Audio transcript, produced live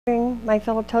my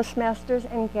fellow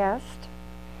Toastmasters and guests.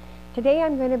 Today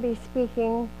I'm going to be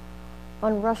speaking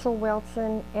on Russell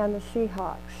Wilson and the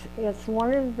Seahawks. It's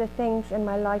one of the things in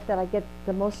my life that I get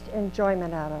the most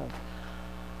enjoyment out of.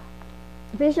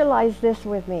 Visualize this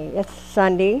with me. It's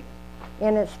Sunday,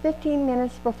 and it's 15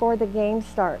 minutes before the game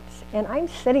starts, and I'm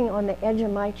sitting on the edge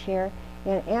of my chair,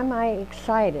 and am I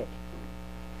excited?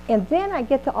 And then I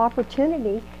get the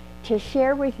opportunity to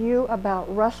share with you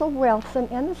about Russell Wilson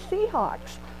and the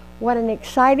Seahawks. What an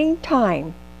exciting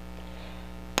time.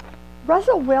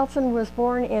 Russell Wilson was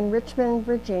born in Richmond,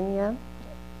 Virginia,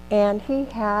 and he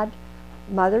had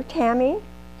Mother Tammy,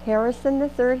 Harrison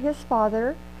III, his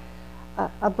father,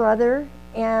 a brother,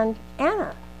 and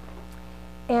Anna.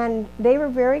 And they were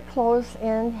very close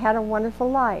and had a wonderful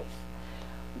life.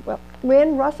 Well,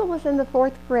 when Russell was in the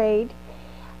 4th grade,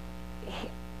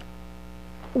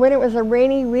 when it was a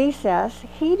rainy recess,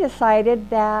 he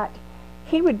decided that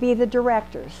he would be the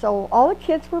director. So all the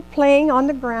kids were playing on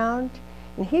the ground,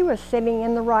 and he was sitting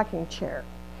in the rocking chair.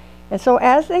 And so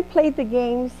as they played the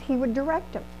games, he would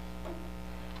direct them.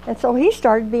 And so he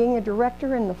started being a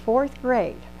director in the 4th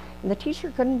grade, and the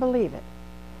teacher couldn't believe it.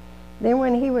 Then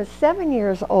when he was 7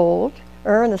 years old,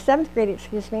 or in the 7th grade,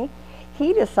 excuse me,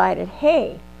 he decided,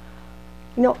 hey,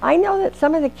 you know, I know that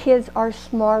some of the kids are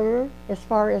smarter as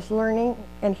far as learning,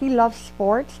 and he loves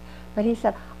sports, but he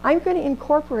said, I'm going to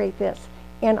incorporate this,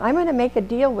 and I'm going to make a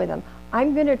deal with them.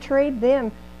 I'm going to trade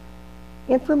them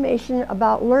information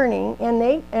about learning,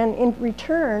 and in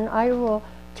return, I will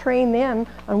train them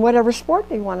on whatever sport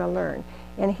they want to learn.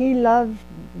 And he loved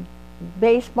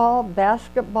baseball,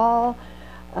 basketball,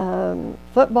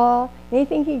 football,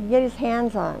 anything he could get his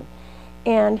hands on.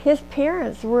 And his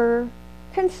parents were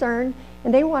concerned,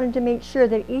 and they wanted to make sure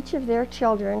that each of their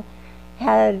children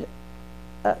had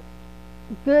a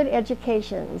good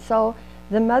education. So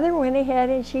the mother went ahead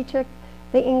and she took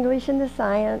the English and the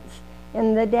science,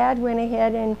 and the dad went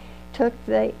ahead and took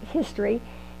the history,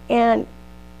 and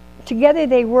together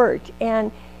they worked.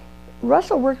 And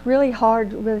Russell worked really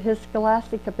hard with his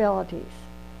scholastic abilities.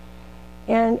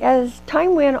 And as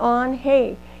time went on,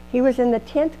 hey, he was in the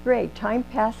 10th grade. Time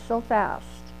passed so fast.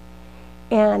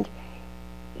 And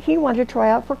he wanted to try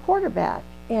out for quarterback.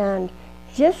 And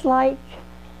just like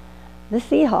the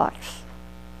Seahawks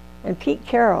and Pete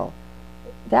Carroll,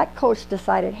 that coach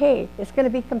decided, hey, it's going to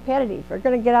be competitive. We're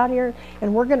going to get out here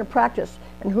and we're going to practice.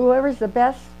 And whoever's the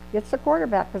best gets the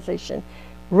quarterback position.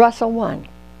 Russell won.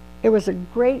 It was a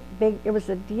great big, it was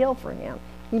a deal for him.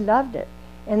 He loved it.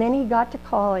 And then he got to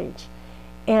college,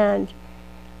 and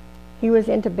he was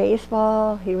into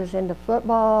baseball, he was into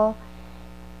football,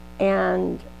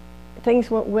 and things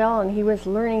went well, and he was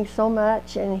learning so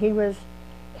much, and he was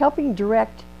helping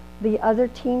direct the other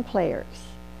team players.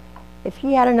 If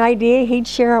he had an idea, he'd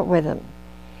share it with them.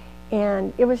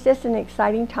 And it was just an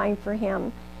exciting time for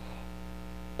him.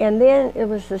 And then it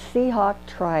was the Seahawk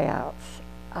tryouts.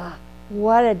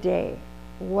 What a day,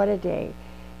 what a day.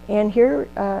 And here,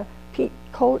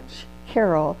 Coach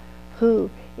Carroll,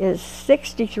 who is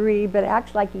 63 but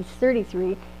acts like he's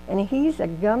 33, and he's a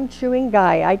gum-chewing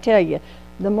guy, I tell you.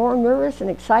 The more nervous and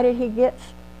excited he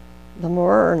gets, the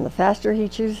more and the faster he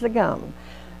chews the gum.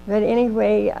 But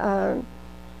anyway,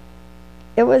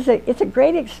 it's a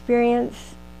great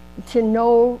experience to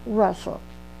know Russell,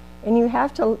 and you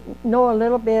have to know a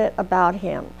little bit about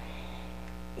him.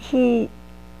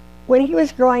 When he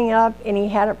was growing up and he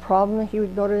had a problem, he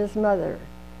would go to his mother,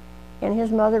 and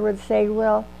his mother would say,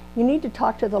 well, you need to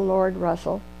talk to the Lord,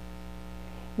 Russell.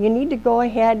 You need to go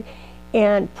ahead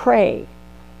and pray,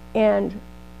 and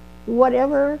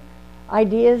whatever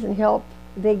ideas and help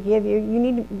they give you, you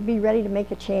need to be ready to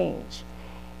make a change.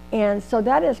 And so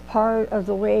that is part of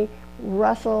the way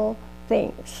Russell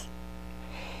thinks.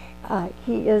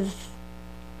 He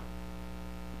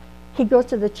goes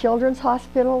to the children's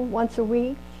hospital once a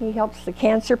week. He helps the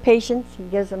cancer patients. He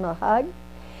gives them a hug.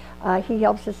 He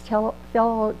helps his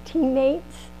fellow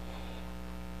teammates.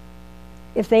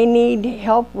 If they need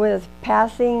help with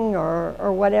passing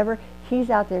or whatever, he's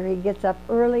out there. He gets up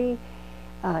early.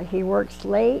 He works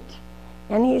late.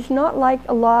 And he's not like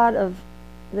a lot of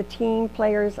the team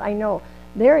players I know.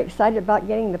 They're excited about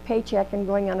getting the paycheck and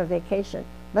going on a vacation,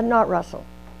 but not Russell.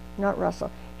 Not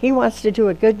Russell. He wants to do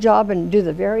a good job and do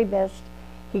the very best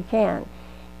he can.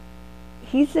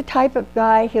 He's the type of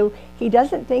guy who, he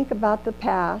doesn't think about the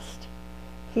past,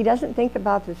 he doesn't think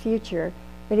about the future,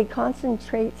 but he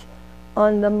concentrates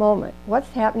on the moment, what's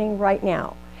happening right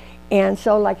now. And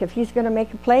so like if he's going to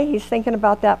make a play, he's thinking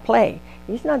about that play.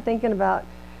 He's not thinking about,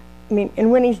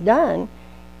 and when he's done,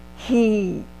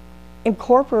 he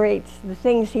incorporates the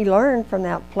things he learned from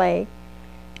that play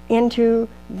into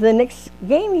the next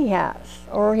game he has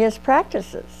or his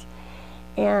practices.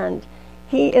 And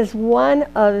he is one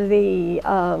of the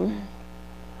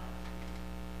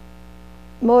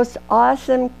most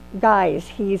awesome guys.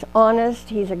 He's honest,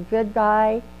 he's a good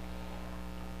guy,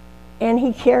 and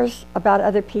he cares about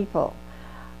other people.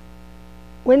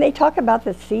 When they talk about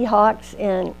the Seahawks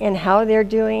and how they're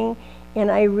doing,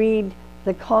 and I read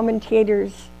the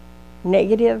commentators'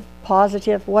 negative,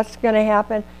 positive, what's going to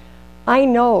happen, I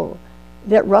know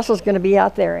that Russell's going to be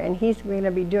out there and he's going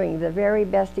to be doing the very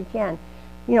best he can.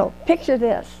 You know, picture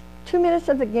this. 2 minutes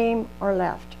of the game are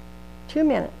left. 2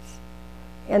 minutes.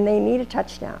 And they need a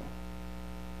touchdown.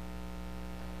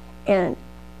 And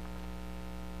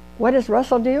what does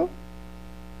Russell do?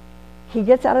 He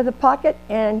gets out of the pocket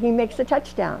and he makes a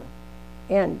touchdown.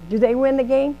 And do they win the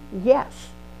game? Yes.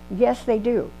 Yes, they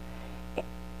do.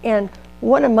 And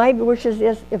one of my wishes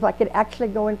is if I could actually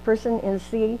go in person and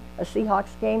see a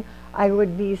Seahawks game, I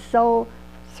would be so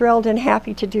thrilled and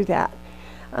happy to do that.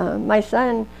 My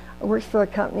son works for a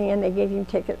company and they gave him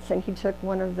tickets, and he took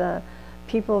one of the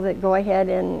people that go ahead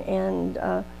and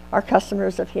are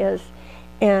customers of his,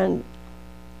 and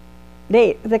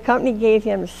the company gave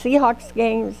him Seahawks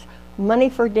games, money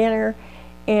for dinner,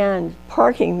 and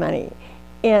parking money.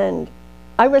 And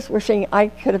I was wishing I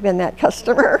could have been that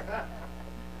customer.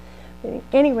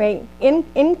 Anyway,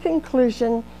 in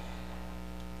conclusion,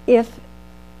 if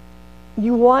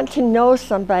you want to know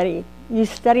somebody, you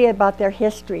study about their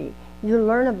history, you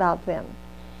learn about them.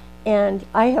 And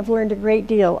I have learned a great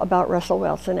deal about Russell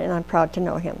Wilson, and I'm proud to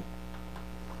know him.